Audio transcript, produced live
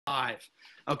Live.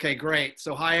 Okay, great.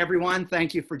 So hi, everyone.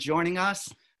 Thank you for joining us.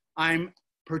 I'm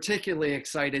particularly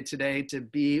excited today to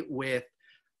be with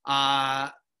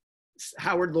Howard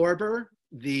Lorber,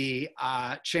 the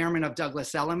chairman of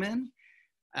Douglas Elliman,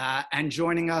 and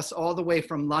joining us all the way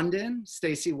from London,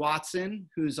 Stacey Watson,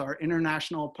 who's our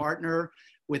international partner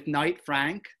with Knight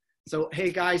Frank. So, hey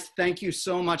guys, thank you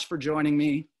so much for joining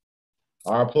me.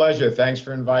 Our pleasure. Thanks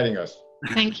for inviting us.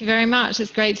 Thank you very much.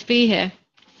 It's great to be here.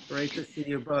 Great to see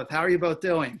you both. How are you both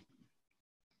doing?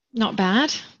 Not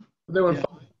bad. We're doing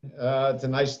fine. It's a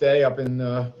nice day up in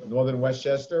northern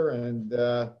Westchester, and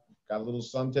got a little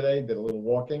sun today, did a little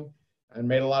walking, and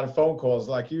made a lot of phone calls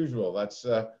like usual. That's,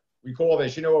 we call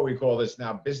this, you know what we call this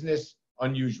now, business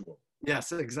unusual.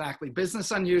 Yes, exactly.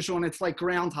 Business unusual, and it's like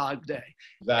Groundhog Day.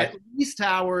 Exactly. At least,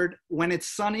 Howard, when it's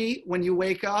sunny, when you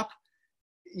wake up,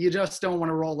 you just don't want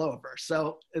to roll over.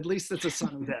 So at least it's a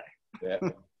sunny day.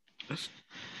 Yeah.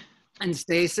 And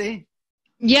Stacey?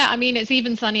 Yeah, I mean, it's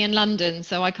even sunny in London,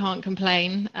 so I can't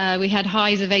complain. We had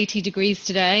highs of 80 degrees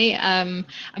today, and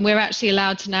we're actually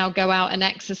allowed to now go out and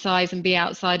exercise and be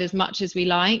outside as much as we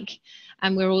like.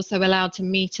 And we're also allowed to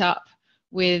meet up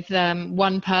with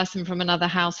one person from another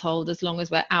household as long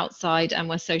as we're outside and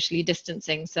we're socially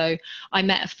distancing. So I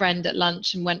met a friend at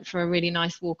lunch and went for a really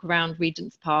nice walk around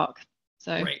Regent's Park.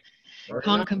 So Great.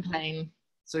 Can't complain.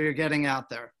 So you're getting out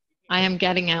there. I am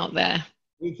getting out there.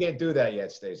 We can't do that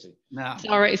yet, Stacey. No.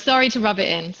 Sorry to rub it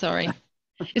in. Sorry.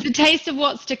 It's a taste of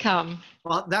what's to come.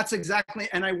 Well, that's exactly,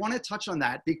 and I want to touch on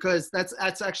that because that's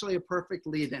actually a perfect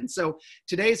lead-in. So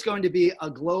today's going to be a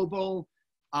global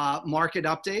market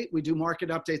update. We do market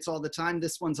updates all the time.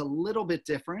 This one's a little bit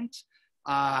different,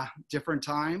 different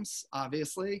times,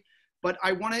 obviously. But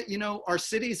I want to, you know, our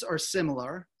cities are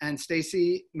similar. And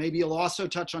Stacey, maybe you'll also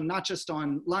touch on not just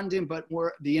on London, but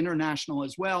more the international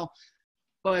as well.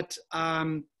 But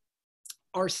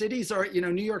our cities are, you know,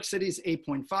 New York City's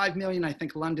 8.5 million. I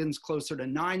think London's closer to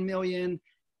 9 million.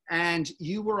 And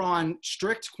you were on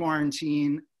strict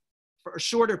quarantine for a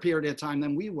shorter period of time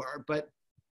than we were, but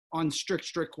on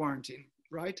strict quarantine,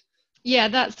 right? Yeah,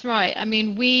 that's right. I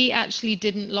mean, we actually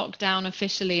didn't lock down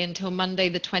officially until Monday,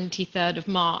 the 23rd of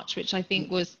March, which I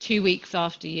think was 2 weeks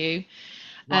after you.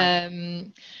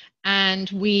 Right. And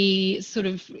we sort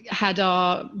of had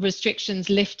our restrictions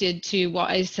lifted to what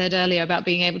I said earlier about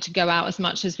being able to go out as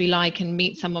much as we like and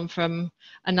meet someone from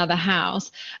another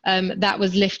house. That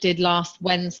was lifted last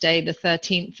Wednesday, the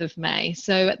 13th of May.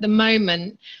 So at the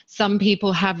moment, some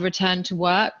people have returned to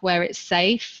work where it's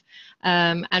safe.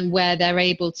 And where they're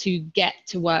able to get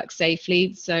to work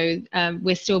safely. So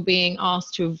we're still being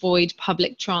asked to avoid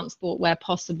public transport where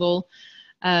possible.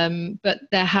 But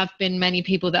there have been many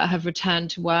people that have returned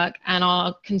to work, and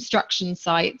our construction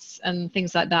sites and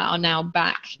things like that are now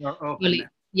back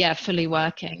fully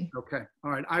working. Okay.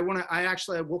 All right.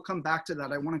 We'll come back to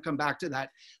that. I want to come back to that.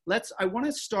 I want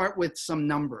to start with some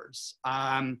numbers.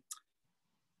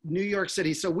 New York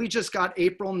City. So we just got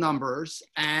April numbers,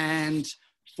 and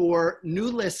for new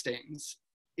listings,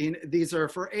 these are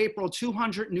for April,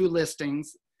 200 new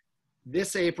listings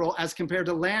this April as compared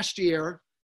to last year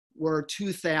were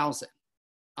 2,000.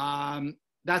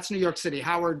 That's New York City.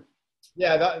 Howard?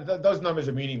 Yeah, those numbers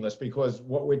are meaningless because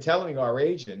what we're telling our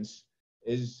agents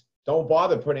is don't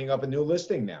bother putting up a new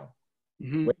listing now.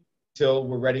 Mm-hmm. Wait until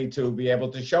we're ready to be able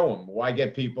to show them. Why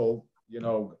get people, you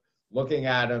know, looking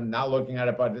at them, not looking at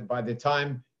it by the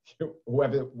time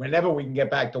whenever we can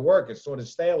get back to work, it's sort of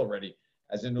stale already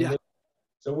as in the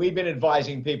So we've been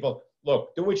advising people,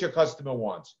 look, do what your customer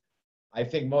wants. I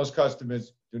think most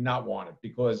customers do not want it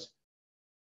because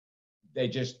they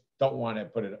just don't want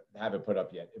to have it put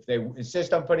up yet. If they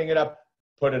insist on putting it up,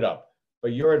 put it up.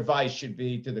 But your advice should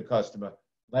be to the customer,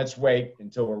 let's wait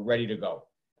until we're ready to go.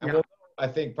 And we'll, I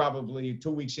think probably 2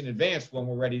 weeks in advance when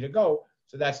we're ready to go.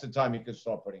 So that's the time you can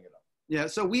start putting it up. Yeah,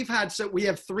 so we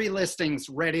have 3 listings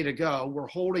ready to go. We're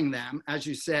holding them, as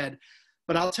you said.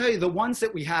 But I'll tell you, the ones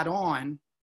that we had on,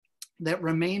 that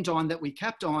remained on, that we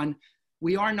kept on,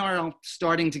 we are now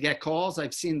starting to get calls.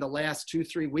 I've seen the last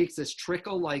 2-3 weeks, this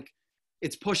trickle, like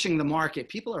it's pushing the market.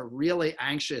 People are really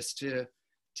anxious to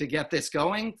get this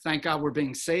going. Thank God we're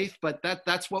being safe, but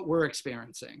that's what we're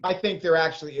experiencing. I think there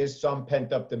actually is some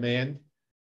pent-up demand.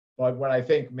 But what I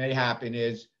think may happen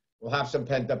is we'll have some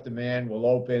pent-up demand, we'll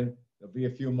open, there'll be a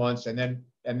few months, and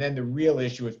then the real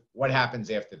issue is what happens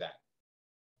after that.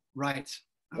 Right.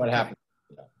 What happens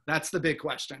after that? That's the big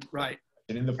question, right?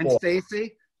 And in the fall. And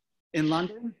Stacey, in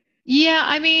London? Yeah,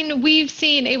 I mean, we've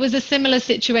seen it was a similar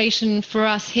situation for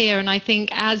us here. And I think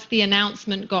as the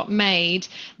announcement got made,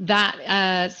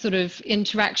 that sort of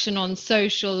interaction on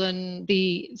social and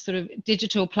the sort of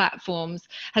digital platforms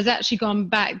has actually gone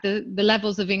back. The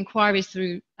levels of inquiries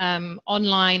through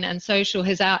online and social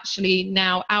has actually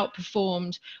now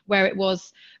outperformed where it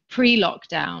was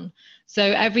pre-lockdown. So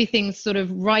everything's sort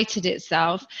of righted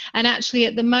itself. And actually,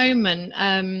 at the moment,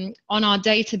 on our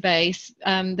database,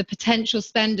 the potential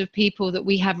spend of people that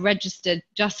we have registered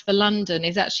just for London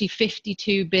is actually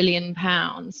 £52 billion.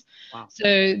 Wow.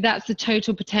 So that's the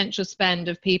total potential spend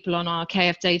of people on our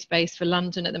KF database for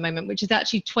London at the moment, which is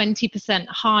actually 20%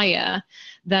 higher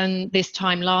than this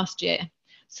time last year.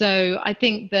 So I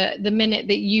think that the minute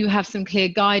that you have some clear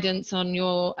guidance on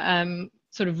your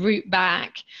sort of route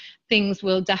back, things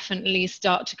will definitely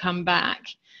start to come back.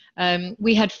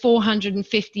 We had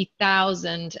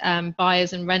 450,000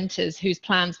 buyers and renters whose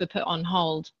plans were put on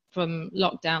hold from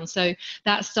lockdown. So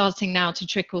that's starting now to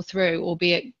trickle through,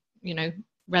 albeit, you know,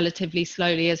 relatively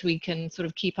slowly as we can sort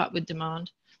of keep up with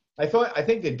demand. I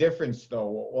think the difference,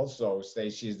 though, also,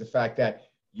 Stacey, is the fact that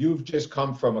you've just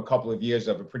come from a couple of years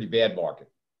of a pretty bad market.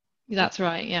 That's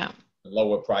right, yeah.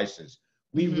 Lower prices.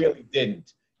 We really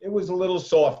didn't. It was a little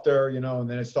softer, you know, and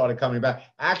then it started coming back.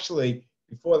 Actually,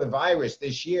 before the virus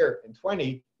this year in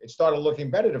 20, it started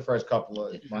looking better the first couple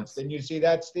of months. Didn't you see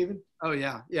that, Stephen? Oh,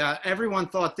 yeah. Yeah. Everyone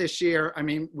thought this year, I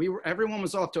mean, everyone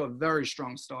was off to a very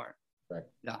strong start. Right.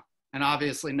 Yeah. And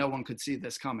obviously no one could see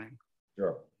this coming.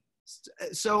 Sure.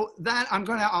 So that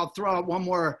I'll throw out one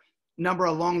more number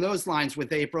along those lines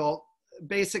with April.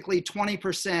 Basically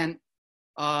 20%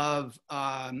 of,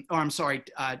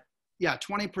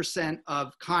 20%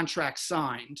 of contracts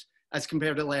signed as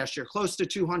compared to last year. Close to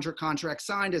 200 contracts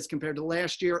signed as compared to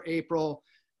last year. April,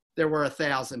 there were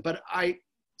 1,000. But I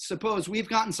suppose we've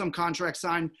gotten some contracts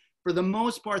signed. For the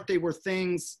most part, they were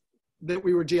things that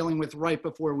we were dealing with right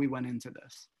before we went into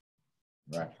this.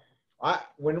 Right.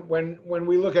 When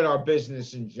we look at our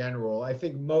business in general, I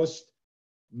think most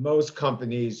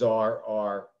companies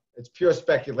are it's pure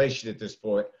speculation at this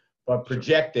point, but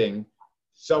projecting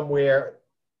somewhere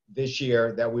this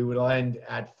year that we would end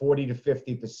at 40 to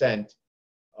 50%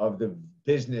 of the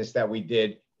business that we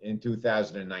did in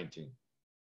 2019.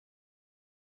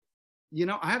 You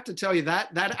know, I have to tell you that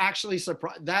actually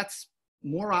that's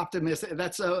more optimistic.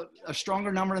 That's a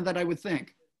stronger number than I would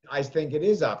think. I think it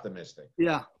is optimistic.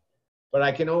 Yeah. But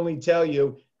I can only tell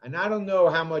you, and I don't know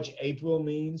how much April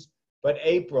means, but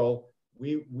April,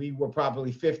 we were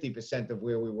probably 50% of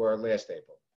where we were last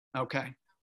April. Okay.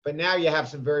 But now you have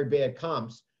some very bad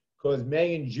comps, because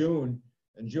May and June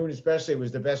especially,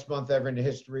 was the best month ever in the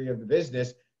history of the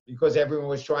business, because everyone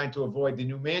was trying to avoid the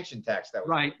new mansion tax. That was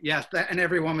right. Yes. And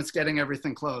everyone was getting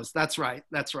everything closed. That's right.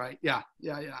 Yeah.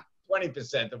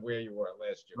 20% of where you were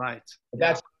last year. Right. But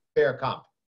that's a fair comp.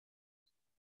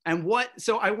 And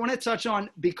so I want to touch on,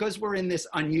 because we're in this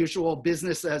unusual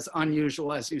business, as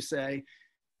unusual as you say,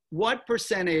 what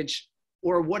percentage,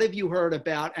 or what have you heard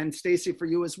about, and Stacey, for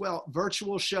you as well,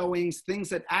 virtual showings, things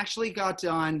that actually got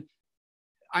done?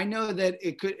 I know that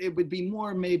it would be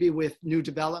more maybe with new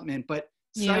development, but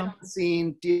sight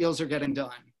unseen deals are getting done.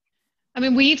 I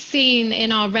mean, we've seen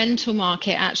in our rental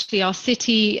market, actually, our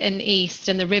City and East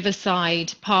and the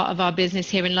Riverside part of our business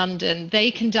here in London,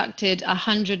 they conducted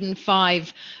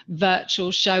 105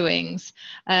 virtual showings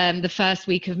the first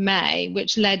week of May,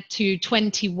 which led to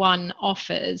 21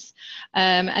 offers.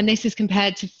 And this is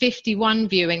compared to 51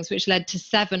 viewings, which led to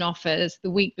 7 offers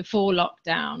the week before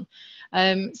lockdown.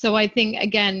 So I think,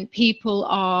 again, people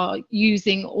are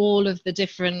using all of the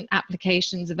different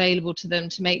applications available to them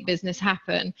to make business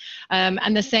happen.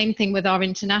 And the same thing with our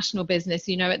international business.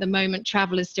 You know, at the moment,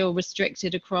 travel is still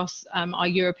restricted across our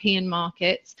European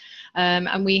markets.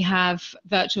 And we have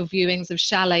virtual viewings of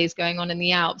chalets going on in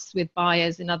the Alps with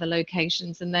buyers in other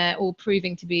locations. And they're all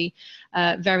proving to be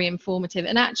very informative.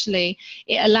 And actually,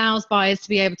 it allows buyers to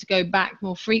be able to go back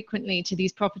more frequently to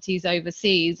these properties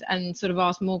overseas and sort of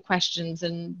ask more questions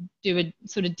and do a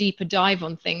sort of deeper dive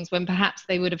on things when perhaps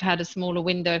they would have had a smaller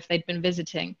window if they'd been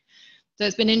visiting. So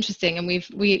it's been interesting, and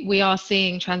we are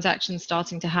seeing transactions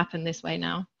starting to happen this way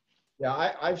now.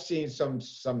 Yeah, I've seen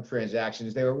some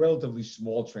transactions. They were relatively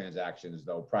small transactions,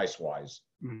 though, price-wise.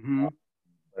 Mm-hmm.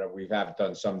 But we have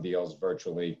done some deals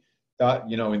virtually,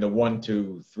 you know, in the $1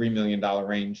 to $3 million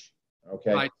range.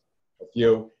 Okay, right. A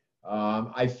few.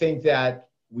 I think that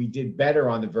we did better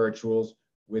on the virtuals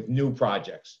with new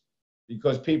projects,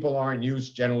 because people aren't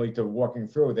used generally to walking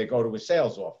through. They go to a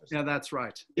sales office. Yeah, that's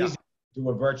right. Easy to do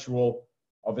a virtual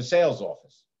of a sales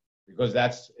office, because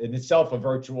that's in itself a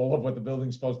virtual of what the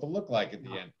building's supposed to look like at the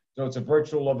end. So it's a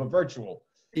virtual of a virtual.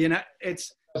 You know, it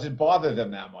doesn't bother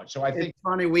them that much. So I think it's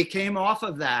funny. We came off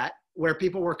of that where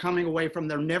people were coming away from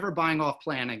they're never buying off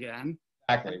plan again.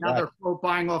 exactly And now they're quote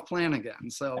buying off plan again.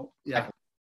 So yeah.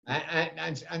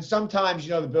 And sometimes,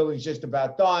 you know, the building's just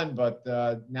about done, but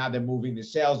now they're moving the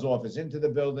sales office into the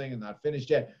building and not finished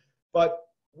yet. But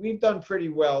we've done pretty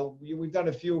well. We've done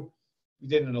a few. We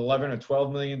did an 11 or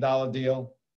 $12 million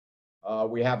deal.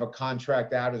 We have a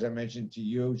contract out, as I mentioned to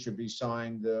you, should be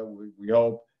signed, we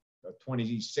hope,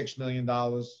 $26 million.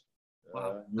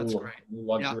 Wow, that's great. New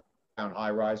luxury town high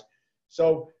rise.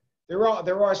 So there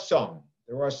are some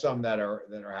that are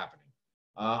happening.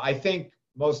 I think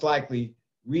most likely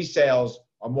resales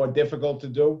are more difficult to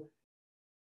do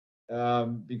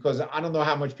because I don't know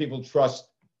how much people trust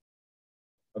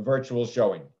a virtual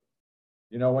showing.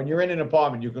 You know, when you're in an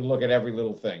apartment, you can look at every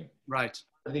little thing. Right.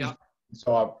 Yeah.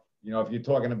 So, you know, if you're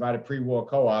talking about a pre-war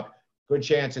co-op, good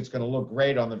chance it's going to look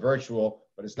great on the virtual,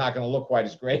 but it's not going to look quite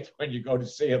as great when you go to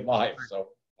see it live. So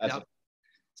that's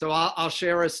So I'll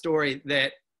share a story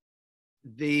that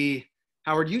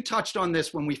Howard, you touched on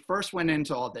this when we first went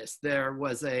into all this. There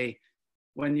was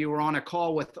when you were on a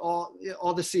call with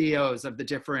all the CEOs of the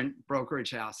different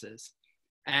brokerage houses.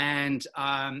 And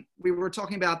we were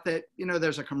talking about that, you know,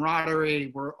 there's a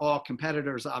camaraderie. We're all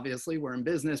competitors, obviously. We're in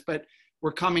business, but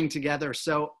we're coming together.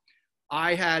 So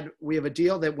we have a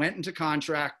deal that went into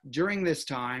contract during this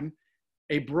time.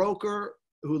 A broker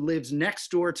who lives next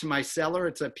door to my seller,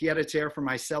 it's a pied-à-terre for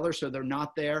my seller, so they're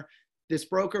not there. This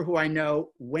broker who I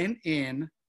know went in.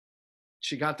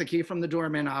 She got the key from the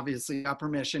doorman, obviously, got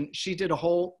permission. She did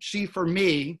for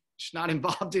me, she's not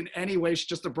involved in any way. She's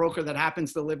just a broker that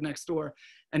happens to live next door,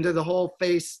 and did the whole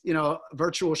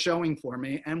virtual showing for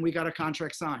me. And we got a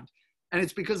contract signed. And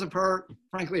it's because of her,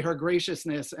 frankly, her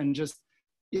graciousness and just,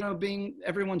 you know,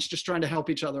 everyone's just trying to help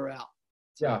each other out.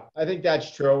 Yeah, I think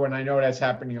that's true. And I know that's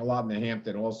happening a lot in the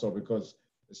Hampton also, because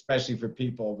especially for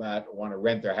people that want to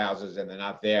rent their houses and they're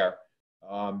not there.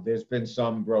 There's been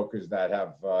some brokers that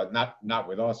have, not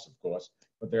with us, of course,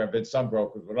 but there have been some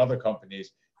brokers with other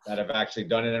companies that have actually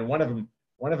done it. And one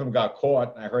of them got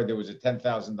caught. And I heard there was a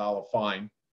 $10,000 fine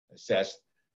assessed.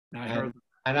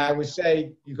 And I would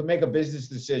say you can make a business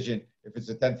decision if it's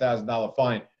a $10,000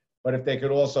 fine, but if they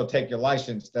could also take your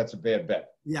license, that's a bad bet.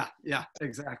 Yeah,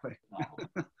 exactly.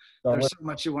 So There's so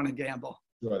much you want to gamble.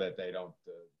 Sure that they don't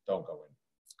go in.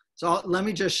 So let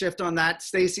me just shift on that,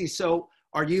 Stacey. So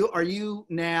are you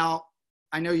now?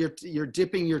 I know you're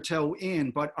dipping your toe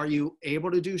in, but are you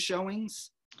able to do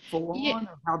showings full on?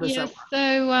 Or how does that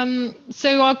work?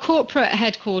 So our corporate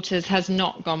headquarters has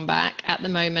not gone back at the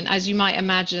moment. As you might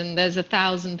imagine, there's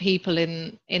 1,000 people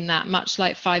in that, much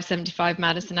like 575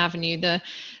 Madison Avenue.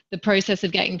 The process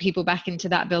of getting people back into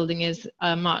that building is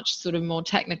much sort of more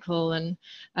technical, and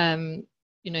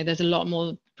you know, there's a lot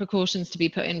more precautions to be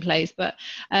put in place. But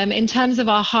in terms of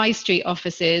our high street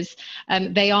offices,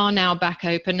 they are now back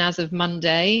open as of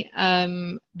Monday.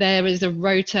 There is a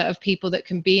rota of people that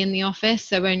can be in the office,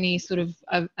 so only sort of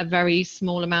a very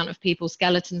small amount of people,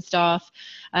 skeleton staff,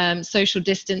 social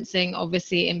distancing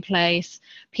obviously in place,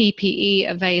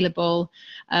 PPE available,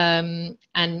 and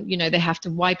you know, they have to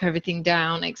wipe everything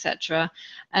down, etc.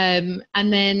 And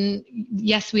then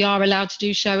yes, we are allowed to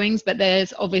do showings, but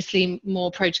there's obviously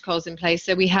more protocols in place.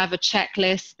 So we have a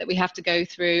checklist that we have to go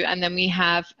through, and then we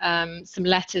have some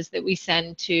letters that we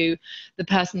send to the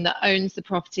person that owns the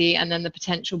property and then the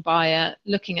potential buyer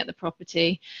looking at the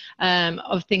property,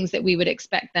 of things that we would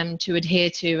expect them to adhere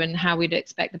to and how we'd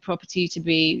expect the property to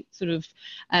be sort of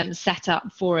set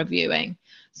up for a viewing.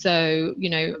 So, you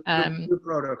know,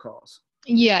 protocols.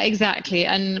 Yeah, exactly.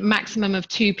 And maximum of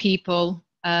 2 people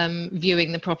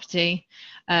viewing the property,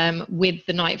 with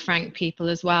the night frank people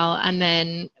as well. And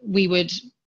then we would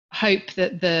hope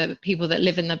that the people that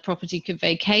live in the property could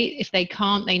vacate. If they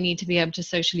can't, they need to be able to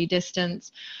socially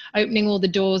distance, opening all the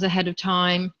doors ahead of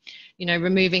time, you know,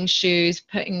 removing shoes,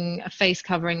 putting a face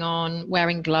covering on,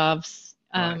 wearing gloves,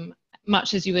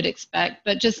 much as you would expect,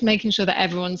 but just making sure that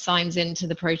everyone signs into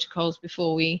the protocols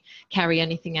before we carry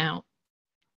anything out.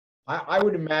 I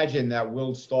would imagine that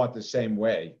we'll start the same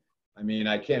way. I mean,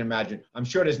 I can't imagine. I'm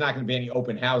sure there's not going to be any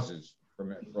open houses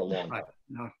for a long time.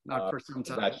 No, not for some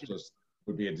time. That's just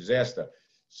would be a disaster.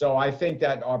 So I think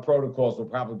that our protocols will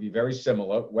probably be very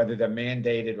similar, whether they're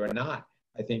mandated or not.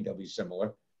 I think they'll be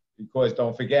similar, because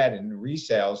don't forget, in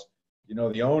resales, you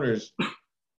know, the owner's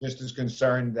just as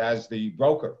concerned as the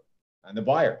broker and the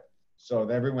buyer. So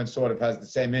everyone sort of has the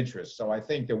same interest. So I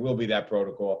think there will be that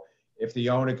protocol. If the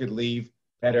owner could leave,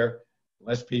 better,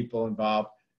 less people involved.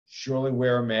 Surely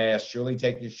wear a mask, surely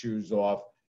take your shoes off,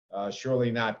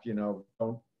 surely not, you know,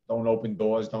 don't open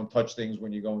doors, don't touch things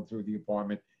when you're going through the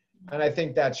apartment. And I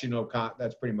think that's,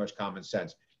 that's pretty much common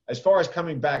sense. As far as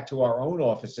coming back to our own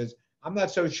offices, I'm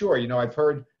not so sure. I've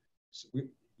heard,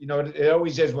 it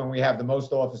always is when we have the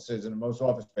most offices and the most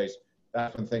office space,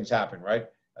 that's when things happen, right?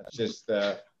 That's just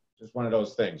one of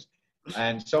those things.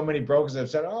 And so many brokers have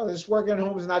said, oh, this working at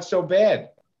home is not so bad.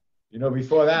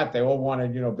 Before that, they all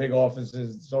wanted, big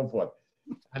offices and so forth.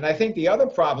 And I think the other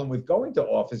problem with going to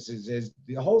offices is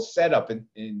the whole setup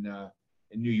in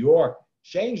New York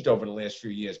changed over the last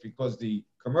few years because the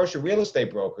commercial real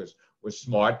estate brokers were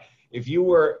smart. If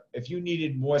you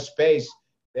needed more space,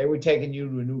 they were taking you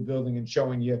to a new building and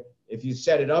showing you if you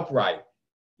set it up right,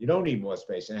 you don't need more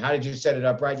space. And how did you set it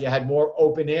up right? You had more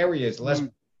open areas, less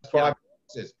private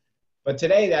offices. But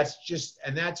today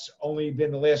that's only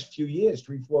been the last few years,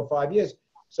 3, 4, 5 years.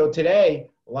 So today,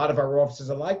 a lot of our offices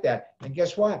are like that. And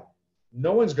guess what?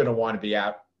 No one's going to want to be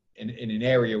out in an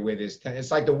area where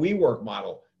it's like the WeWork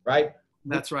model, right?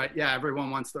 That's right. Yeah, everyone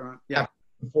wants their own. Yeah.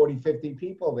 40, 50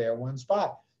 people there, one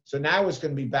spot. So now it's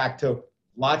going to be back to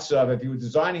lots of, if you were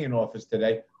designing an office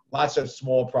today, lots of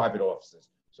small private offices.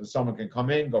 So someone can come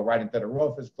in, go right into their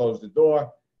office, close the door,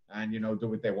 and, do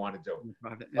what they want to do.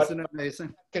 Isn't it amazing?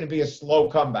 It's going to be a slow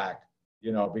comeback,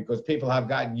 because people have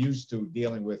gotten used to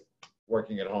dealing with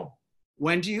working at home.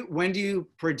 When do you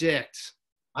predict?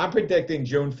 I'm predicting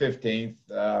June 15th.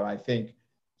 I think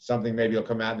something maybe will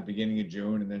come out in the beginning of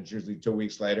June, and then it's usually 2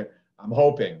 weeks later. I'm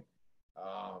hoping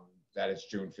that it's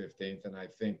June 15th, and I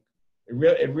think it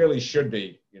really should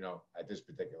be, at this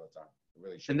particular time. It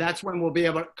really should. And that's when we'll be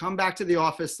able to come back to the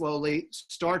office slowly,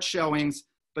 start showings,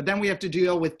 but then we have to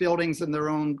deal with buildings and their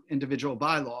own individual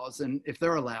bylaws, and if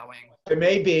they're allowing. It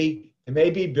may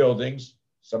be buildings,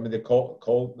 some of the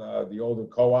the older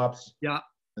co-ops,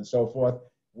 and so forth,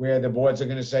 where the boards are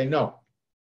going to say no,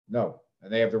 and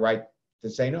they have the right to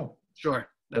say no. Sure,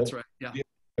 that's right. Yeah.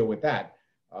 Deal with that.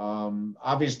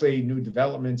 Obviously, new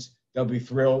developments, they'll be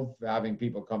thrilled for having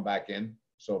people come back in,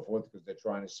 so forth, because they're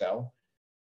trying to sell.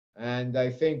 And I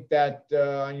think that,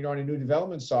 on the new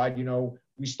development side,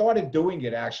 we started doing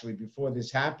it actually before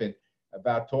this happened,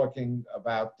 about talking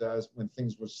about when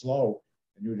things were slow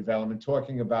in new development,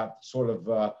 talking about sort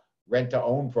of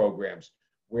rent-to-own programs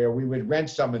where we would rent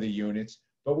some of the units,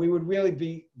 but we would really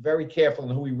be very careful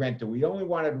in who we rent to. We only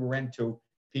wanted to rent to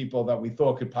people that we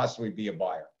thought could possibly be a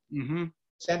buyer. Mm-hmm.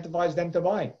 Incentivize them to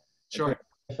buy. Sure.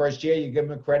 The first year, you give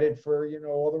them a credit for,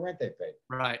 all the rent they paid.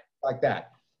 Right. Like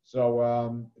that.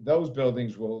 So those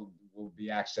buildings will be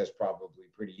accessed probably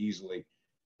pretty easily.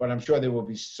 But I'm sure there will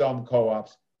be some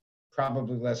co-ops,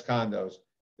 probably less condos,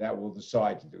 that will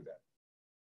decide to do that.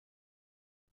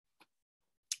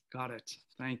 Got it.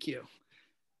 Thank you.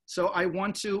 So I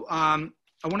want to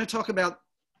talk about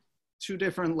two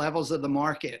different levels of the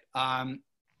market.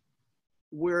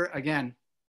 We're, again,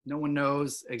 no one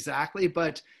knows exactly,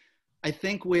 but I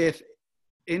think with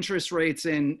interest rates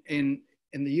in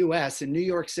the US, in New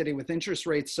York City, with interest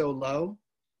rates so low,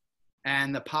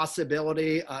 and the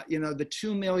possibility, the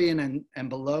 2 million and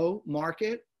below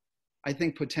market, I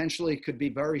think potentially could be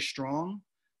very strong.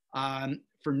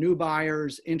 For new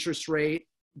buyers, interest rate,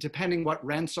 depending what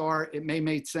rents are, it may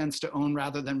make sense to own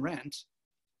rather than rent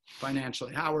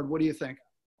financially. Howard, what do you think?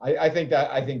 I think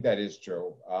that is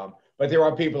true. But there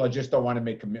are people that just don't want to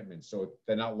make commitments, so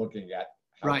they're not looking at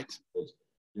how right. It's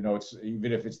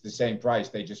even if it's the same price,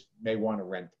 they just may want to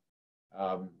rent.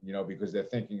 Because they're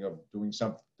thinking of doing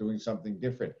something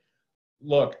different.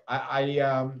 Look, there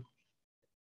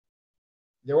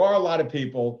are a lot of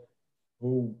people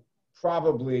who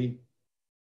probably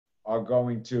are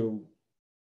going to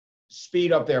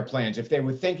speed up their plans. If they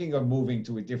were thinking of moving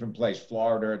to a different place,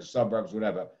 Florida, the suburbs,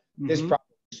 whatever, this probably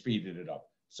speeded it up.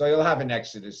 So you'll have an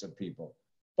exodus of people,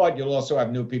 but you'll also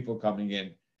have new people coming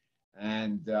in.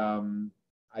 And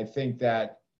I think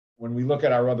that when we look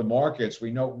at our other markets,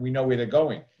 we know where they're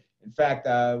going. In fact,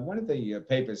 one of the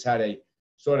papers had a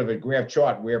sort of a graph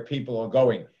chart where people are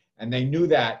going, and they knew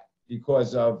that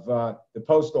because of the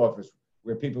post office,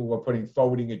 where people were putting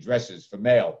forwarding addresses for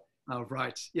mail. Oh,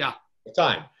 right. Yeah.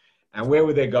 Time. And where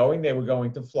were they going? They were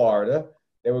going to Florida.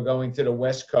 They were going to the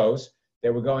West Coast. They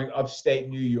were going upstate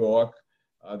New York,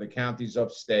 the counties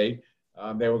upstate.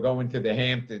 They were going to the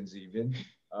Hamptons even,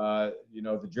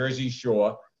 the Jersey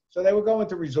Shore. So they were going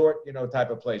to resort, type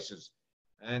of places.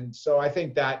 And so I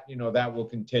think that, that will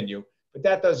continue. But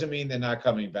that doesn't mean they're not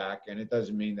coming back. And it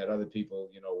doesn't mean that other people,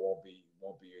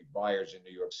 won't be buyers in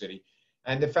New York City.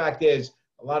 And the fact is,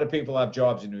 a lot of people have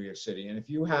jobs in New York City. And if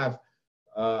you have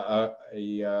a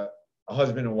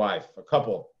husband and wife, a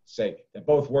couple, say, that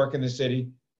both work in the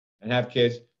city and have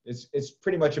kids, it's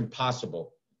pretty much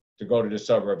impossible to go to the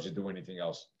suburbs or do anything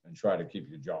else and try to keep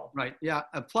your job. Right. Yeah.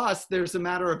 Plus, there's a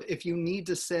matter of if you need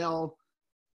to sell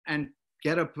and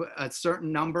get a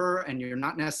certain number and you're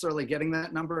not necessarily getting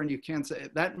that number and you can't say,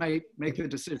 that might make a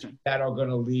decision. That are going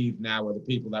to leave now are the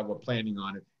people that were planning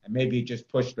on it, and maybe just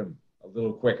push them a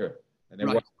little quicker, and they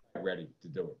weren't ready to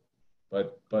do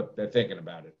it. But they're thinking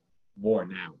about it more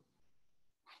now.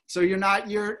 So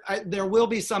there will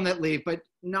be some that leave, but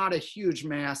not a huge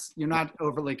mass. You're not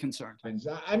overly concerned.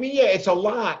 I mean, yeah, it's a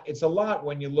lot. It's a lot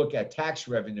when you look at tax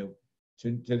revenue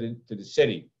to the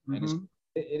city. And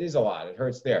it is a lot. It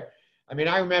hurts there. I mean,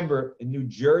 I remember in New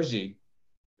Jersey,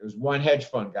 there was one hedge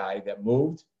fund guy that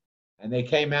moved, and they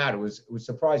came out. It was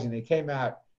surprising. They came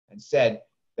out and said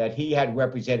that he had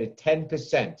represented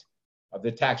 10% of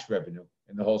the tax revenue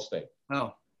in the whole state.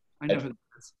 Oh, I know who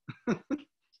that is.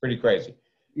 Pretty crazy.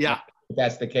 Yeah.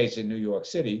 That's the case in New York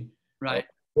City. Right.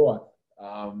 But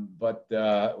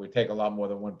it would take a lot more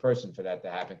than one person for that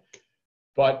to happen.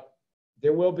 But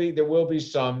there will be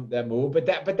some that move.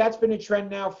 But that's been a trend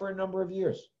now for a number of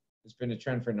years. It's been a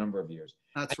trend for a number of years.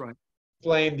 That's right.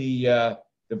 Blame the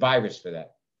virus for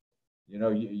that. You know,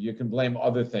 you can blame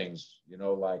other things. You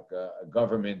know, like a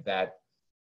government that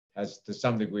has to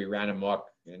some degree ran amok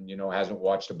and hasn't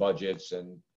watched the budgets,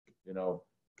 and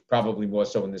probably more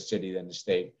so in the city than the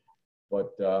state.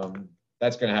 But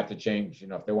that's going to have to change.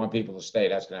 If they want people to stay,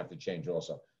 that's going to have to change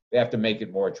also. They have to make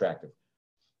it more attractive.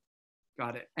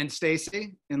 Got it. And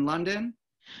Stacey, in London?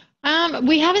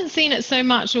 We haven't seen it so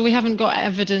much, or we haven't got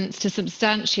evidence to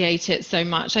substantiate it so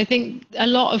much. I think a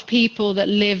lot of people that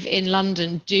live in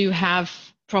London do have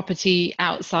property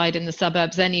outside in the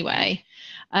suburbs anyway.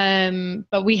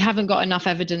 But we haven't got enough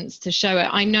evidence to show it.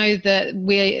 I know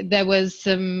that there was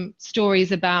some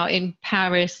stories about in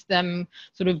Paris them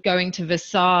sort of going to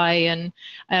Versailles, and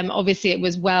obviously it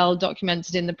was well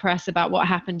documented in the press about what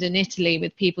happened in Italy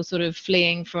with people sort of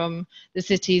fleeing from the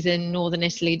cities in northern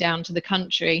Italy down to the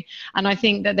country. And I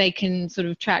think that they can sort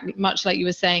of track, much like you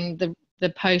were saying, the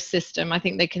post system. I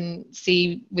think they can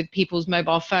see with people's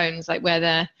mobile phones like where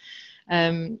they're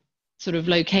sort of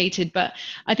located. But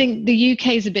I think the UK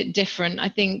is a bit different. I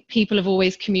think people have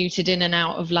always commuted in and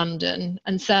out of London,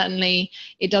 and certainly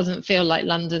it doesn't feel like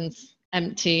London's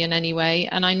empty in any way.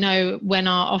 And I know when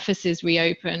our offices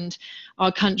reopened,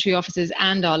 our country offices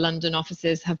and our London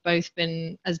offices have both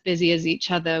been as busy as each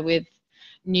other with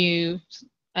new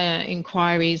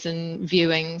inquiries and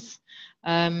viewings.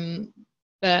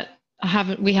 But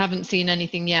we haven't seen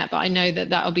anything yet, but I know that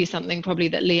that'll be something probably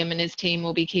that Liam and his team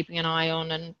will be keeping an eye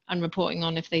on and reporting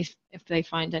on if they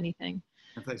find anything.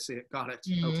 If they see it, got it.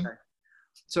 Okay.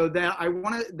 So then I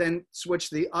want to then switch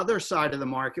to the other side of the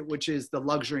market, which is the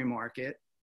luxury market.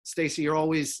 Stacey, you're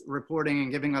always reporting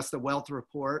and giving us the wealth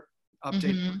report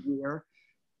update per year.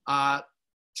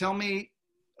 Tell me,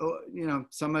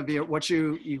 some of what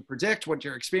you predict, what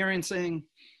you're experiencing.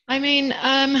 I mean,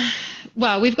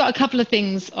 well, we've got a couple of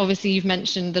things. Obviously, you've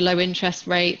mentioned the low interest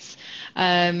rates.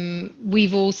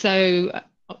 We've also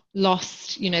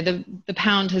lost, the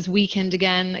pound has weakened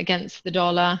again against the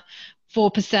dollar,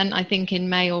 4%, I think, in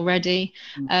May already.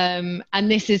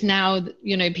 And this is now,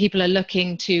 people are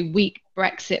looking to weak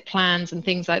Brexit plans and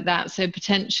things like that. So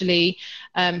potentially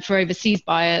for overseas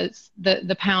buyers,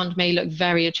 the pound may look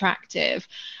very attractive.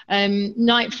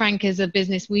 Knight Frank is a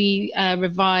business. We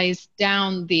revised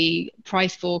down the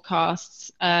price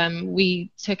forecasts. We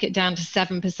took it down to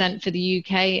 7% for the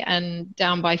UK and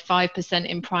down by 5%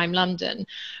 in prime London.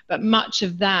 But much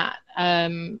of that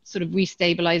sort of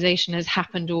restabilization has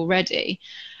happened already.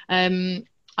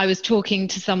 I was talking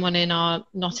to someone in our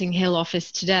Notting Hill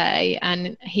office today,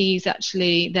 and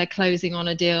they're closing on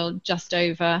a deal just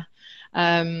over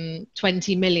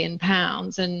 £20 million,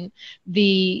 and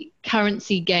the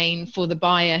currency gain for the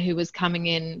buyer who was coming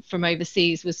in from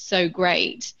overseas was so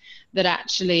great that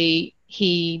actually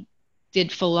he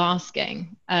did full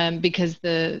asking because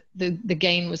the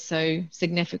gain was so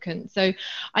significant. So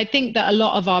I think that a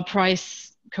lot of our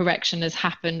price correction has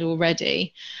happened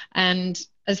already. And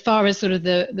as far as sort of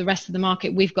the rest of the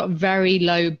market, we've got very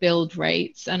low build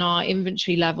rates and our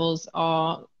inventory levels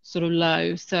are sort of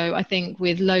low. So I think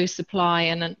with low supply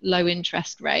and a low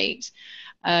interest rate,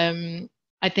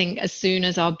 I think as soon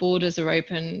as our borders are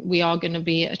open, we are going to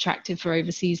be attractive for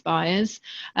overseas buyers.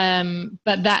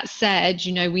 But that said,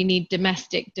 we need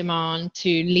domestic demand to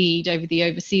lead over the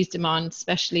overseas demand,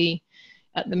 especially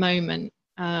at the moment.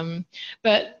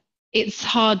 But it's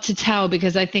hard to tell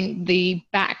because I think the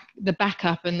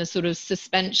backup and the sort of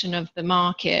suspension of the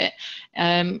market,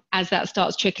 as that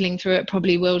starts trickling through, it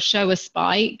probably will show a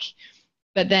spike.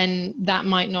 but then that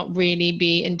might not really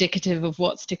be indicative of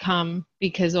what's to come,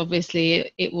 because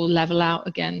obviously it will level out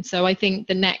again. So I think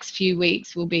the next few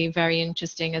weeks will be very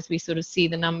interesting as we sort of see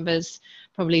the numbers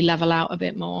probably level out a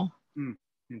bit more.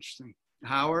 Interesting.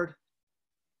 Howard?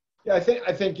 Yeah, I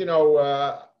think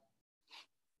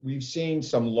we've seen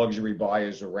some luxury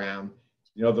buyers around.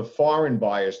 The foreign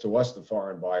buyers, to us, the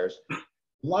foreign buyers, a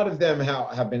lot of them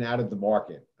have been out of the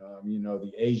market.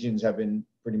 The Asians have been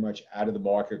pretty much out of the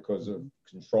market because of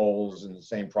controls and the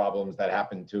same problems that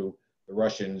happened to the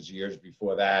Russians years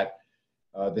before that.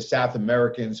 The South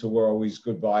Americans, who were always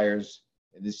good buyers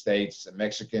in the States, the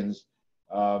Mexicans,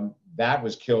 that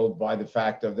was killed by the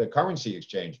fact of the currency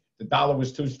exchange. The dollar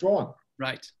was too strong,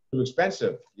 right? Too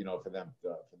expensive, for them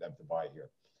to buy here.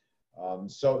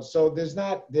 So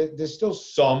there's still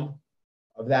some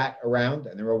of that around,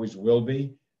 and there always will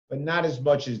be, but not as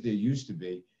much as there used to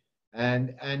be.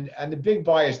 And the big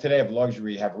buyers today of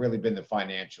luxury have really been the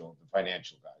financial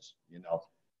guys,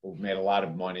 who've made a lot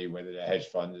of money, whether they're hedge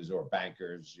funds or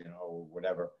bankers, or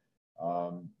whatever.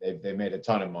 They made a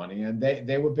ton of money, and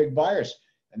they were big buyers,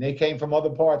 and they came from other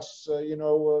parts,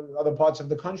 other parts of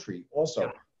the country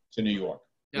also to New York.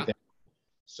 Yeah.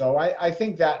 So I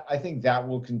think that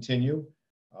will continue,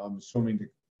 assuming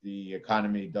the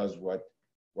economy does what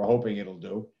we're hoping it'll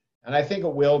do. And I think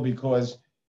it will, because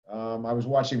I was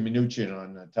watching Mnuchin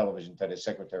on television today,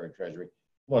 Secretary of Treasury.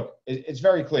 Look, it's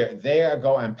very clear. They are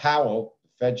going, and Powell, the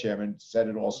Fed chairman, said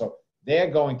it also, they're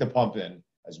going to pump in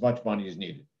as much money as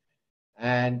needed.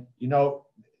 And,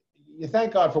 you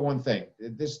thank God for one thing.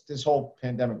 This whole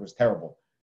pandemic was terrible.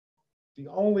 The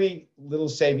only little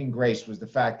saving grace was the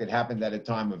fact it happened at a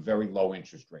time of very low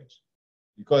interest rates.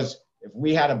 Because if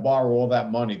we had to borrow all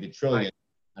that money, the trillion,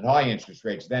 at high interest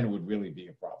rates, then it would really be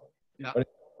a problem. Yeah. But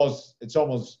it's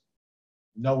almost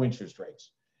no interest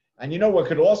rates. And what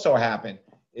could also happen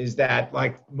is that,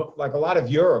 like a lot of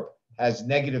Europe has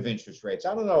negative interest rates.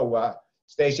 I don't know,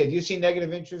 Stacey, have you seen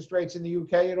negative interest rates in the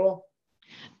UK at all?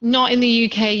 Not in the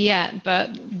UK yet, but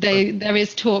there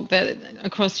is talk that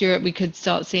across Europe we could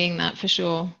start seeing that for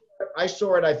sure. I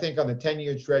saw it, I think, on the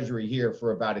 10-year Treasury here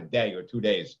for about a day or 2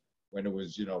 days when it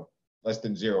was, less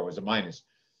than zero, it was a minus.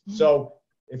 Mm-hmm. So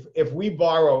if we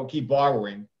keep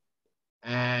borrowing,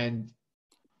 and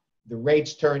the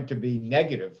rates turn to be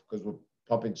negative because we're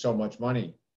pumping so much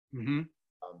money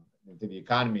into the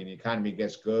economy, and the economy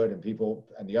gets good, and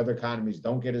the other economies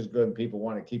don't get as good, and people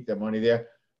want to keep their money there.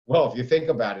 Well, if you think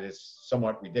about it, it's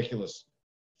somewhat ridiculous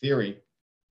theory,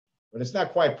 but it's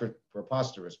not quite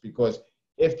preposterous, because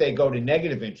if they go to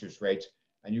negative interest rates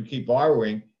and you keep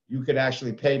borrowing, you could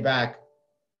actually pay back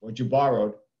what you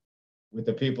borrowed with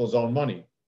the people's own money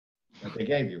that they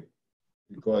gave you,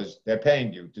 because they're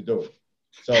paying you to do it.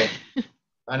 So,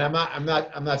 and I'm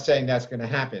not saying that's going to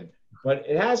happen, but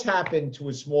it has happened to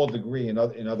a small degree in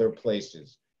other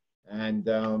places, and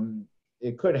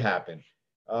it could happen.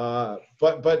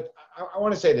 But I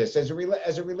want to say this, as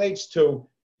it relates to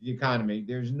the economy,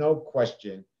 there's no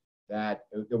question that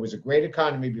there was a great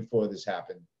economy before this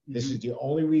happened. Mm-hmm. This is the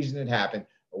only reason it happened.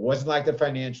 It wasn't like the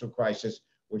financial crisis,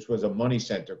 which was a money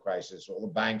center crisis. All the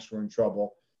banks were in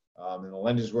trouble, and the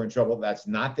lenders were in trouble. That's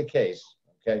not the case.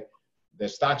 Okay, the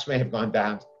stocks may have gone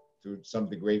down to some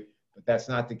degree, but that's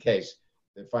not the case.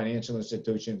 The financial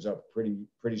institutions are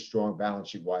pretty strong balance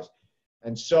sheet wise.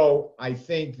 And so I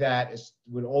think that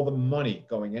with all the money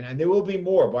going in, and there will be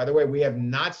more, by the way, we have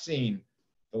not seen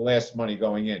the last money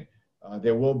going in.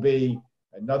 There will be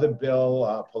another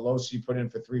bill, Pelosi put in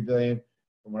for $3 billion.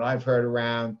 From what I've heard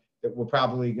around, that we're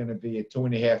probably going to be at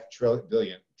 $2.5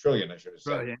 trillion, I should have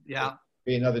said. Brilliant. Yeah.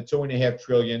 Be another $2.5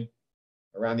 trillion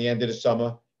around the end of the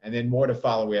summer, and then more to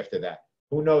follow after that.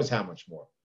 Who knows how much more?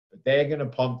 But they're going to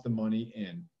pump the money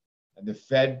in. And the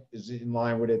Fed is in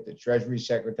line with it. The Treasury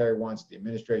Secretary wants it. The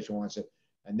administration wants it.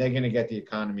 And they're going to get the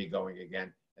economy going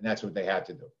again. And that's what they had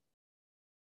to do.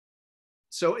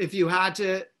 So if you had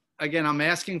to, again, I'm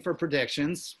asking for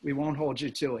predictions. We won't hold you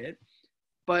to it.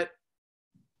 But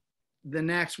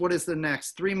what does the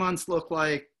next 3 months look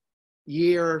like?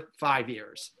 Year, 5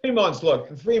 years? 3 months. Look,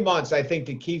 in 3 months, I think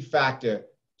the key factor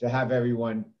to have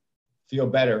everyone feel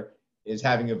better is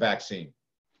having a vaccine.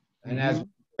 And as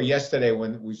yesterday,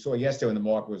 when the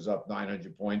market was up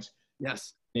 900 points,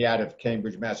 yes, out of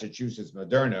Cambridge, Massachusetts,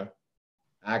 Moderna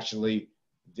actually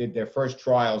did their first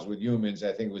trials with humans.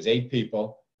 I think it was 8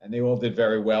 people, and they all did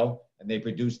very well. And they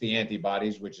produced the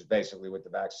antibodies, which is basically what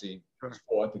the vaccine is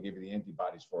for, to give you the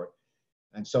antibodies for it.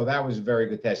 And so that was a very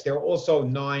good test. There are also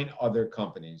 9 other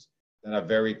companies that are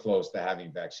very close to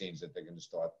having vaccines that they're going to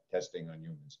start testing on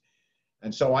humans.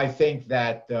 And so I think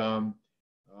that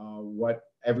what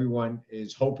everyone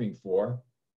is hoping for,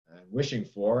 and wishing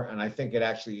for, and I think it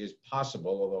actually is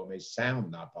possible, although it may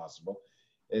sound not possible,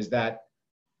 is that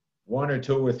 1 or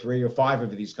 2 or 3 or 5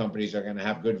 of these companies are going to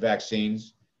have good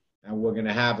vaccines, and we're going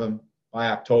to have them by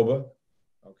October,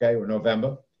 okay, or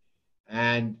November.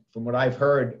 And from what I've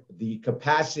heard, the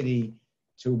capacity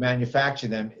to manufacture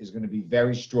them is going to be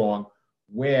very strong,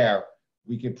 where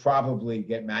we could probably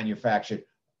get manufactured,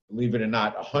 believe it or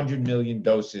not, 100 million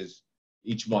doses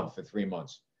each month for 3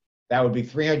 months. That would be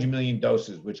 300 million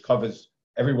doses, which covers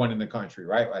everyone in the country,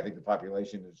 right? I think the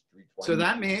population is 320. So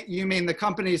that you mean the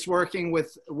companies working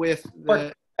with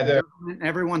the government,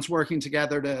 everyone's working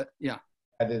together to, yeah.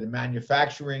 The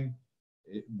manufacturing,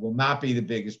 it will not be the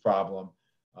biggest problem.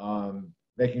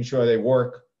 Making sure they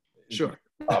work. Sure.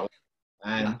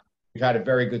 And yeah. We've had a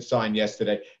very good sign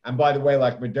yesterday. And by the way,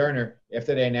 like Moderna,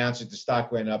 after they announced it, the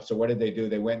stock went up. So what did they do?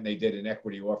 They went and they did an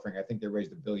equity offering. I think they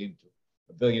raised $1.2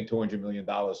 billion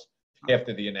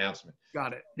after the announcement.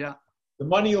 Got it. Yeah. The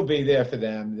money will be there for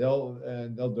them.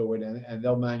 They'll do it, and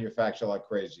they'll manufacture like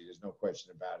crazy. There's no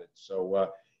question about it.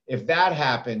 So if that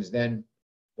happens, then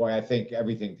boy, I think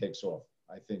everything takes off.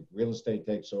 I think real estate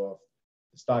takes off.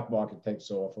 The stock market takes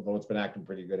off, although it's been acting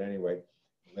pretty good anyway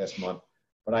last month.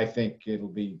 But I think it'll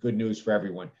be good news for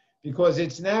everyone, because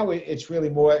it's really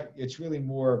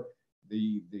more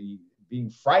the being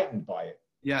frightened by it.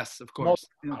 Yes, of course.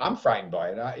 I'm frightened by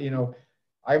it.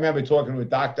 I remember talking to a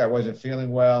doctor. I wasn't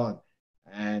feeling well,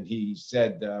 and he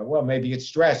said, well, maybe it's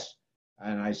stress.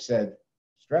 And I said,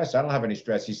 stress? I don't have any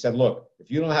stress. He said, look,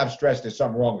 if you don't have stress, there's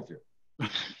something wrong with you.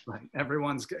 Right.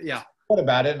 Everyone's good. Yeah. What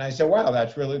about it? And I said, wow,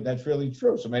 that's really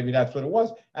true. So maybe that's what it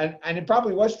was. And it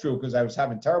probably was true, because I was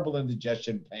having terrible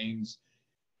indigestion, pains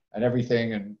and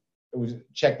everything. And it was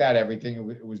checked out everything.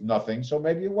 It was nothing. So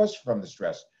maybe it was from the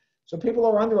stress. So people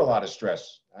are under a lot of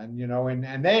stress. And,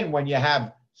 and then when you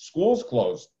have schools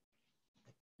closed,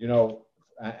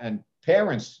 and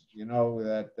parents,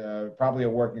 that probably are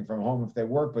working from home if they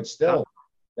work, but still,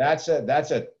 that's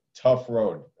a tough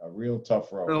road, a real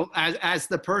tough road. So as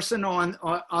the person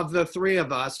of the three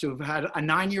of us who've had a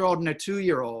 9-year-old and a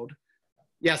 2-year-old,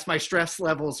 yes, my stress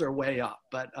levels are way up,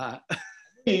 but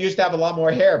you used to have a lot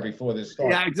more hair before this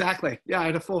started. Yeah, exactly. Yeah, I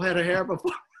had a full head of hair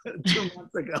before 2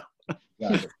 months ago.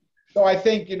 Exactly. So I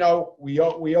think, we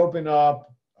open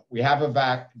up, we have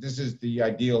this is the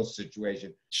ideal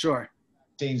situation. Sure.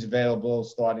 Vaccines available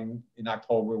starting in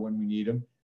October when we need them.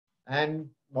 And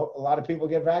a lot of people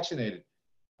get vaccinated.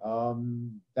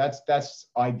 That's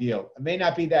ideal. It may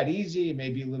not be that easy. It may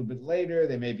be a little bit later.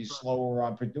 They may be slower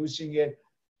on producing it.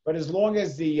 But as long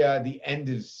as the end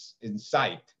is in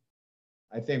sight,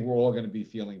 I think we're all going to be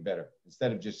feeling better,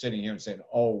 instead of just sitting here and saying,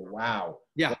 oh, wow,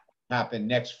 yeah, what's going to happen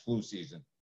next flu season,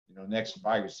 next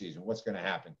virus season, what's going to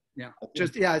happen?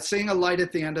 Yeah. Seeing a light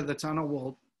at the end of the tunnel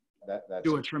will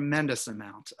do a tremendous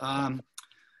amount.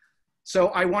 So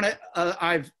I want to,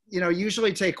 I've,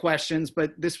 usually take questions,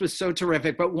 but this was so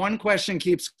terrific. But one question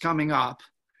keeps coming up.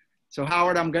 So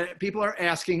Howard, people are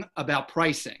asking about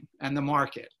pricing and the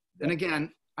market. And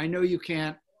again, I know you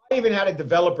can't. I even had a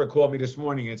developer call me this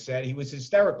morning and said he was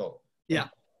hysterical. Yeah.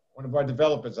 One of our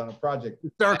developers on a project.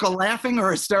 Hysterical laughing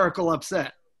or hysterical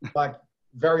upset? Like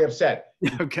very upset.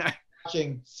 Okay.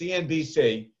 Watching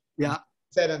CNBC. Yeah.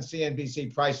 Said on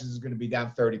CNBC prices is going to be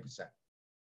down 30%.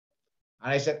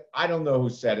 And I said, I don't know who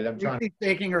said it. I'm trying to.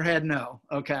 Shaking her head no.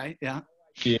 Okay. Yeah.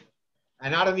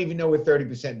 And I don't even know what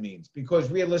 30% means,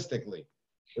 because realistically,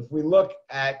 if we look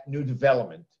at new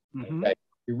development, okay,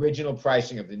 the original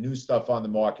pricing of the new stuff on the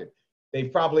market,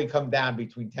 they've probably come down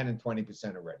between 10 and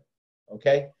 20% already.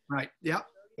 Okay. Right. Yeah.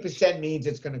 30% means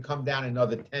it's going to come down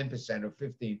another 10% or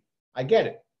 15. I get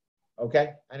it.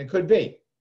 Okay. And it could be,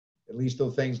 at least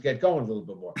till things get going a little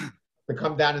bit more. To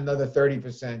come down another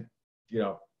 30%,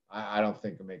 I don't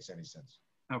think it makes any sense.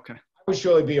 Okay. I would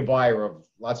surely be a buyer of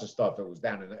lots of stuff if it was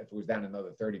down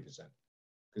another 30%,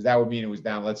 because that would mean it was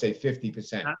down, let's say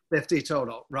 50%. 50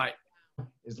 total, right?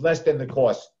 Is less than the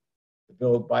cost to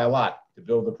build by a lot, to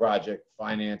build the project,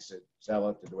 finance it, sell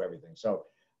it, to do everything. So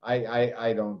I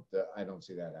don't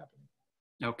see that happening.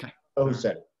 Okay. Oh, who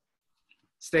said it?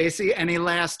 Stacey, any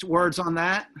last words on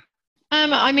that?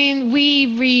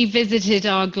 We revisited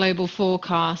our global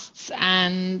forecasts,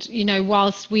 and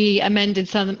whilst we amended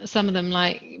some of them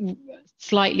like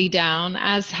slightly down,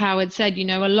 as Howard said,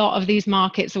 a lot of these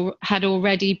markets had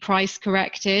already price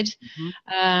corrected,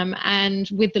 and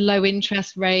with the low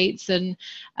interest rates and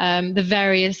the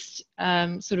various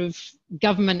sort of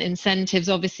government incentives,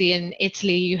 obviously in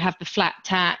Italy you have the flat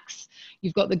tax.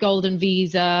 You've got the golden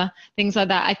visa, things like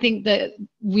that. I think that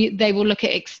they will look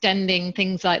at extending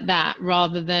things like that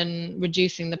rather than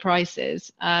reducing the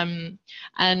prices. And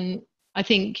I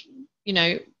think,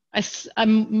 a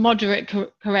moderate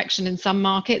correction in some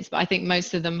markets, but I think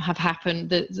most of them have happened.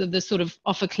 The sort of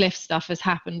off a cliff stuff has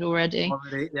happened already.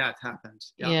 Yeah, it happened.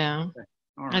 Yeah, okay.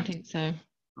 All right. I think so.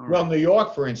 Well, New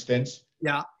York, for instance,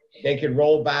 yeah, they could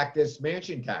roll back this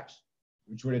mansion tax,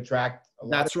 which would attract a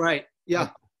lot that's of right. Yeah,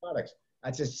 products.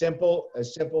 That's a simple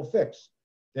fix.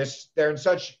 They're in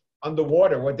such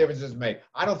underwater. What difference does it make?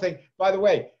 I don't think, by the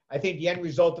way, I think the end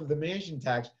result of the mansion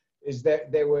tax is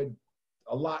that they were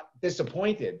a lot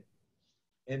disappointed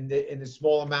in the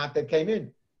small amount that came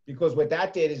in, because what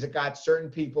that did is it got certain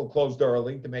people closed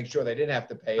early to make sure they didn't have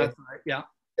to pay it. that's right. Yeah,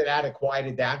 That had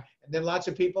quieted down, and then lots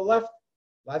of people left.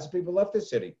 Lots of people left the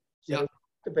city, so they have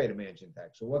to pay the mansion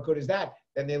tax. So what good is that?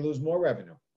 Then they lose more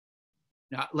revenue.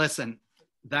 Yeah, listen,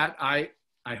 that I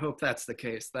hope that's the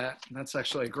case. That's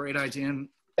actually a great idea. And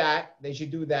that they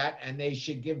should do that, and they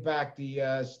should give back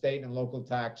the state and local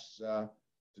tax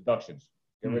deductions.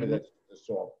 Get rid of the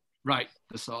SALT. Right,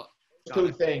 the SALT.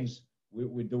 Two things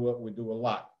we do a lot. We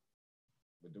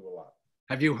do a lot.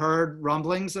 Have you heard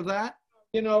rumblings of that?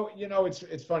 You know,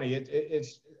 it's funny.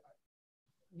 It's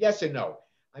yes and no.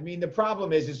 I mean, the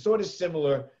problem is it's sort of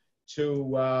similar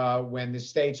to when the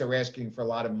states are asking for a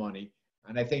lot of money,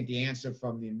 and I think the answer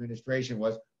from the administration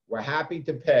was, "We're happy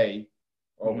to pay,"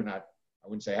 or we're not. I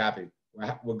wouldn't say happy.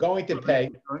 We're going to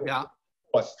pay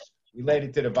costs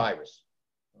related to the virus,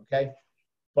 okay?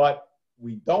 But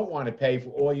we don't want to pay for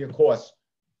all your costs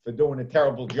for doing a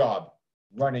terrible job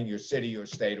running your city or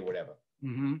state or whatever,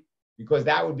 because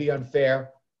that would be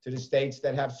unfair to the states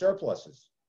that have surpluses.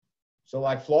 So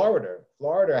like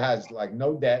Florida has like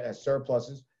no debt, has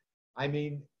surpluses. I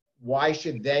mean, why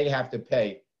should they have to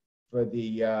pay for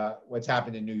the what's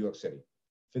happened in New York City?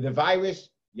 For the virus,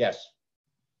 yes.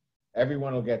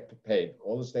 Everyone will get paid.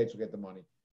 All the states will get the money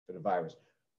for the virus.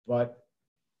 But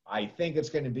I think it's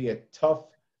going to be it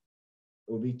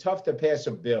will be tough to pass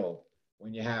a bill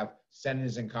when you have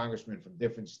senators and congressmen from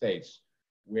different states,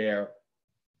 where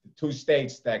the two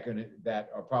states that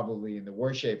are probably in the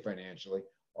worst shape financially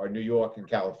are New York and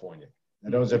California.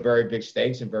 And those are very big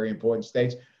states and very important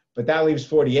states. But that leaves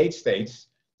 48 states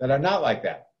that are not like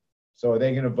that. So are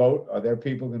they going to vote? Are there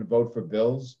people going to vote for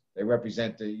bills? They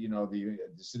represent the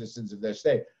citizens of their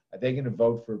state. Are they going to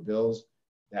vote for bills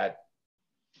that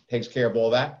takes care of all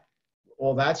that?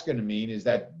 All that's going to mean is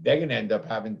that they're going to end up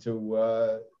having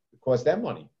to cost them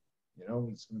money. It's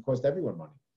going to cost everyone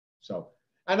money. So,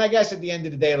 and I guess at the end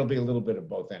of the day, it'll be a little bit of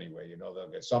both anyway. They'll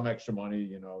get some extra money,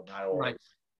 not all. Right.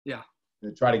 Yeah.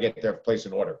 They try to get their place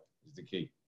in order is the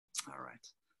key. All right.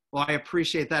 Well, I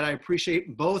appreciate that. I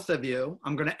appreciate both of you.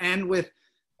 I'm going to end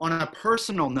on a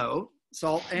personal note. So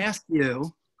I'll ask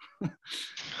you,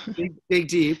 dig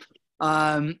deep.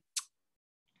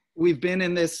 We've been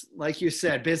in this, like you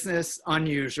said, business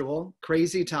unusual,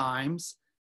 crazy times.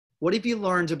 What have you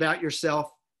learned about yourself,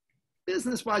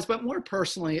 business-wise, but more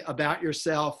personally about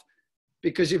yourself,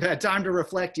 because you've had time to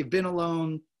reflect, you've been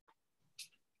alone,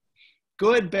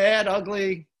 good, bad,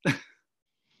 ugly?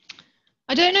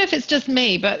 I don't know if it's just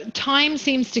me, but time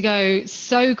seems to go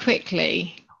so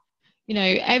quickly.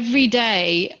 Every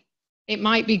day, it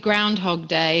might be Groundhog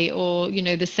Day or,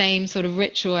 the same sort of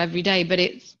ritual every day, but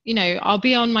it's, I'll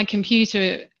be on my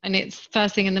computer and it's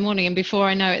first thing in the morning, and before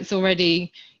I know it's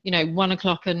already, 1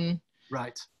 o'clock. And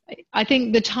right. I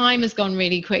think the time has gone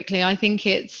really quickly. I think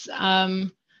it's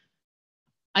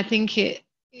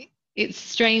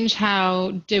strange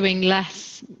how doing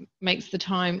less makes the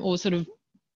time, or sort of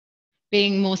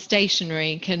being more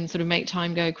stationary can sort of make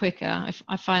time go quicker.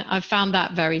 I've found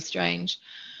that very strange.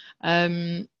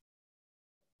 But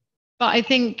I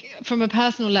think from a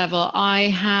personal level, I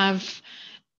have,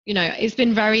 it's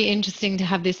been very interesting to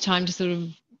have this time to sort of,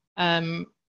 I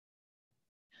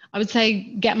would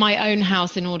say, get my own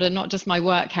house in order, not just my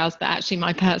work house, but actually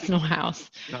my personal house.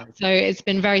 Right. So it's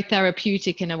been very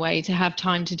therapeutic in a way to have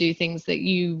time to do things that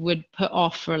you would put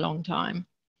off for a long time.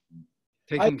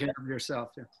 Taking care of yourself.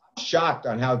 Yeah. I'm shocked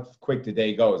on how quick the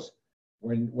day goes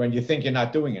when you think you're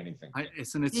not doing anything.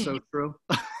 Isn't it so true?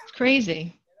 It's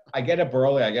crazy. I get up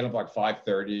early. I get up like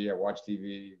 5:30. I watch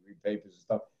TV, read papers and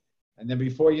stuff. And then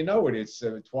before you know it, it's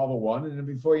 12:01. And then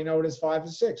before you know it, it's 5 or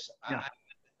 6. Yeah.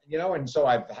 And so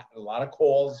I've had a lot of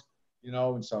calls,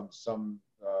 and some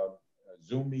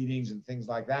Zoom meetings and things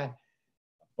like that.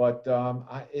 But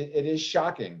it is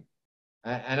shocking.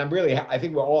 And I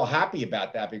think we're all happy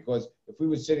about that, because if we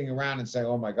were sitting around and saying,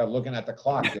 oh my God, looking at the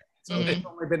clock. So it's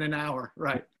only been an hour.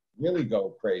 Right. Really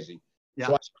go crazy. Yeah.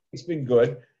 So I think it's been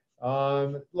good.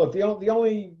 Look,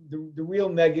 the real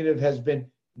negative has been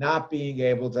not being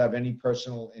able to have any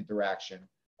personal interaction,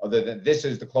 other than this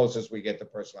is the closest we get to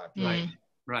personal interaction.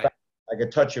 Right. I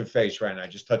could touch your face right now. I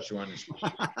just touched you on this.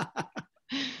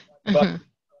 But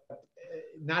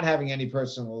not having any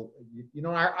personal, you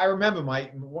know, I remember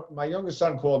my youngest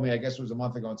son called me, I guess it was a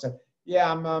month ago, and said,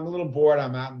 yeah, I'm a little bored.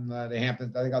 I'm out in the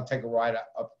Hamptons. I think I'll take a ride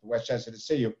up to Westchester to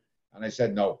see you. And I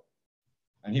said, no.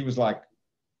 And he was like,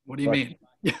 what do you mean?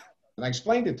 And I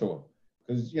explained it to him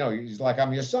because, you know, he's like,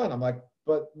 I'm your son. I'm like,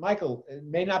 but Michael, it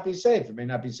may not be safe. It may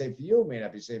not be safe for you. It may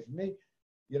not be safe for me.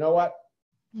 You know what?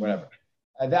 Whatever.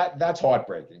 And that's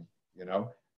heartbreaking, you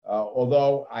know.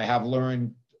 Although I have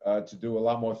learned to do a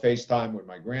lot more FaceTime with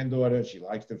my granddaughter. She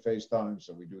likes to FaceTime,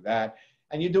 so we do that.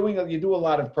 And you do a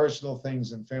lot of personal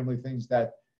things and family things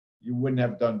that you wouldn't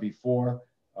have done before.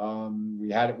 We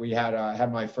had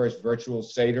my first virtual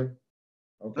Seder.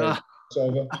 Okay, it's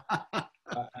over.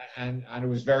 And it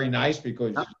was very nice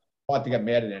because you hard to get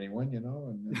mad at anyone, you know,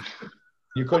 and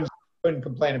you couldn't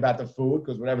complain about the food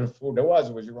because whatever the food there was,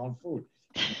 it was your own food.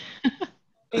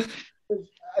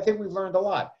 I think we've learned a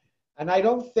lot, and I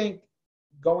don't think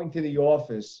going to the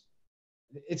office,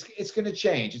 it's going to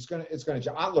change. It's going to change.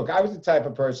 Look, I was the type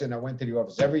of person that went to the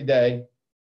office every day,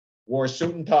 wore a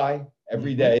suit and tie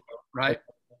every day, right,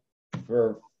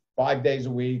 for 5 days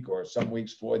a week, or some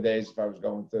weeks 4 days if I was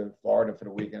going to Florida for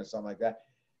the weekend or something like that.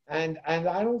 And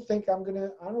I don't think I'm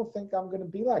gonna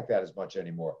be like that as much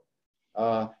anymore.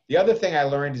 The other thing I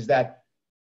learned is that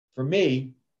for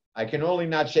me, I can only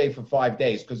not shave for 5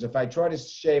 days, because if I try to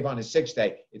shave on a 6th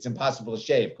day, it's impossible to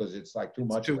shave because it's like too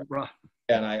much. Too rough.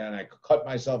 And I cut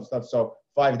myself and stuff. So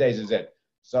 5 days is it.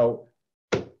 So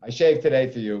I shaved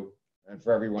today for you and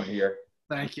for everyone here.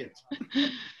 Thank you.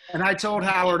 And I told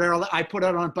Howard earlier, I put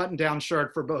it on a button-down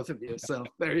shirt for both of you. So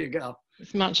there you go.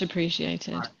 It's much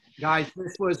appreciated. Right. Guys,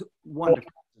 this was wonderful.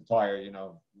 Attire, you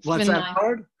know. What's that,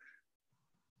 Howard?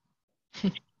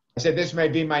 I said this may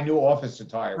be my new office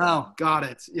attire. Oh, got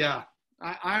it. Yeah,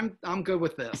 I'm good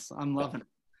with this. I'm loving it.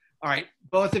 All right,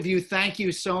 both of you, thank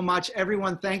you so much.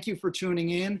 Everyone, thank you for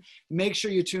tuning in. Make sure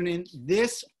you tune in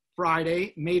this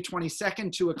Friday, May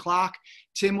 22nd, 2 o'clock.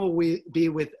 Tim will be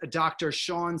with Dr.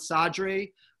 Sean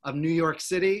Sadri of New York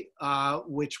City,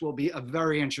 which will be a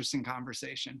very interesting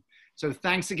conversation. So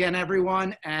thanks again,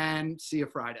 everyone, and see you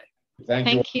Friday. Thank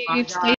you. Thank you.